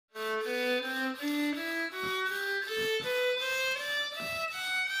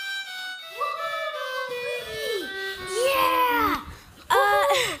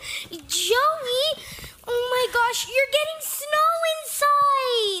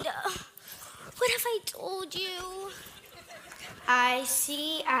found you. I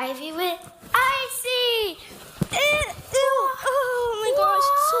see Ivy with icy. Oh my gosh,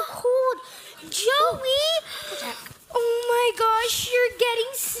 it's so cold. Joey! Oh my gosh, you're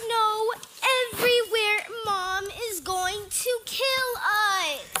getting snow everywhere. Mom is going to kill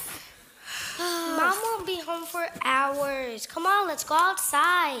us. Mom won't be home for hours. Come on, let's go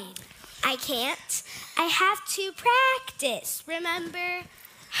outside. I can't. I have to practice, remember?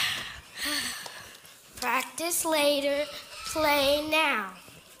 Practice later, play now.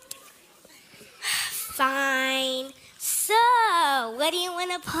 Fine. So, what do you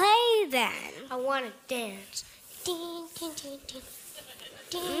want to play then? I want to dance. Ding, ding, ding, ding.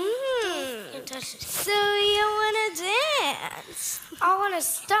 Ding. So you want to dance? I want to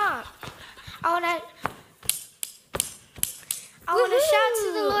stomp. I want to shout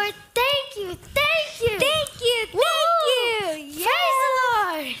to the Lord, thank you, thank you. Thank you, thank you. Yes. Praise the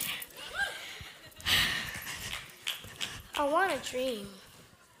Lord. I want to dream.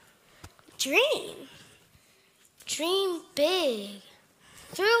 Dream? Dream big.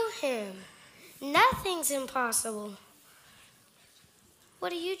 Through Him. Nothing's impossible. What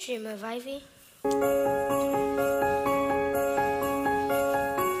do you dream of, Ivy?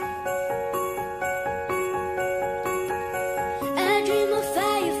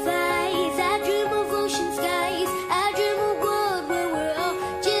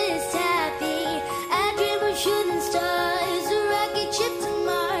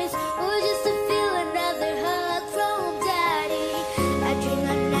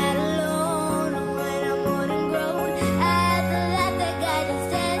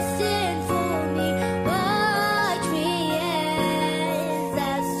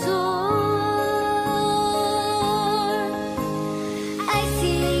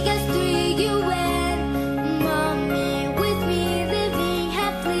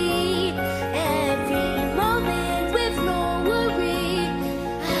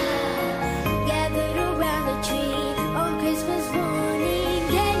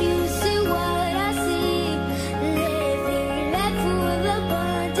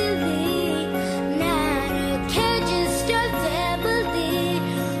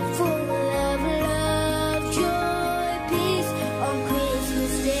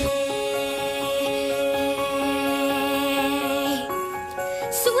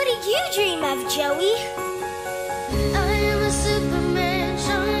 So what do you dream of, Joey?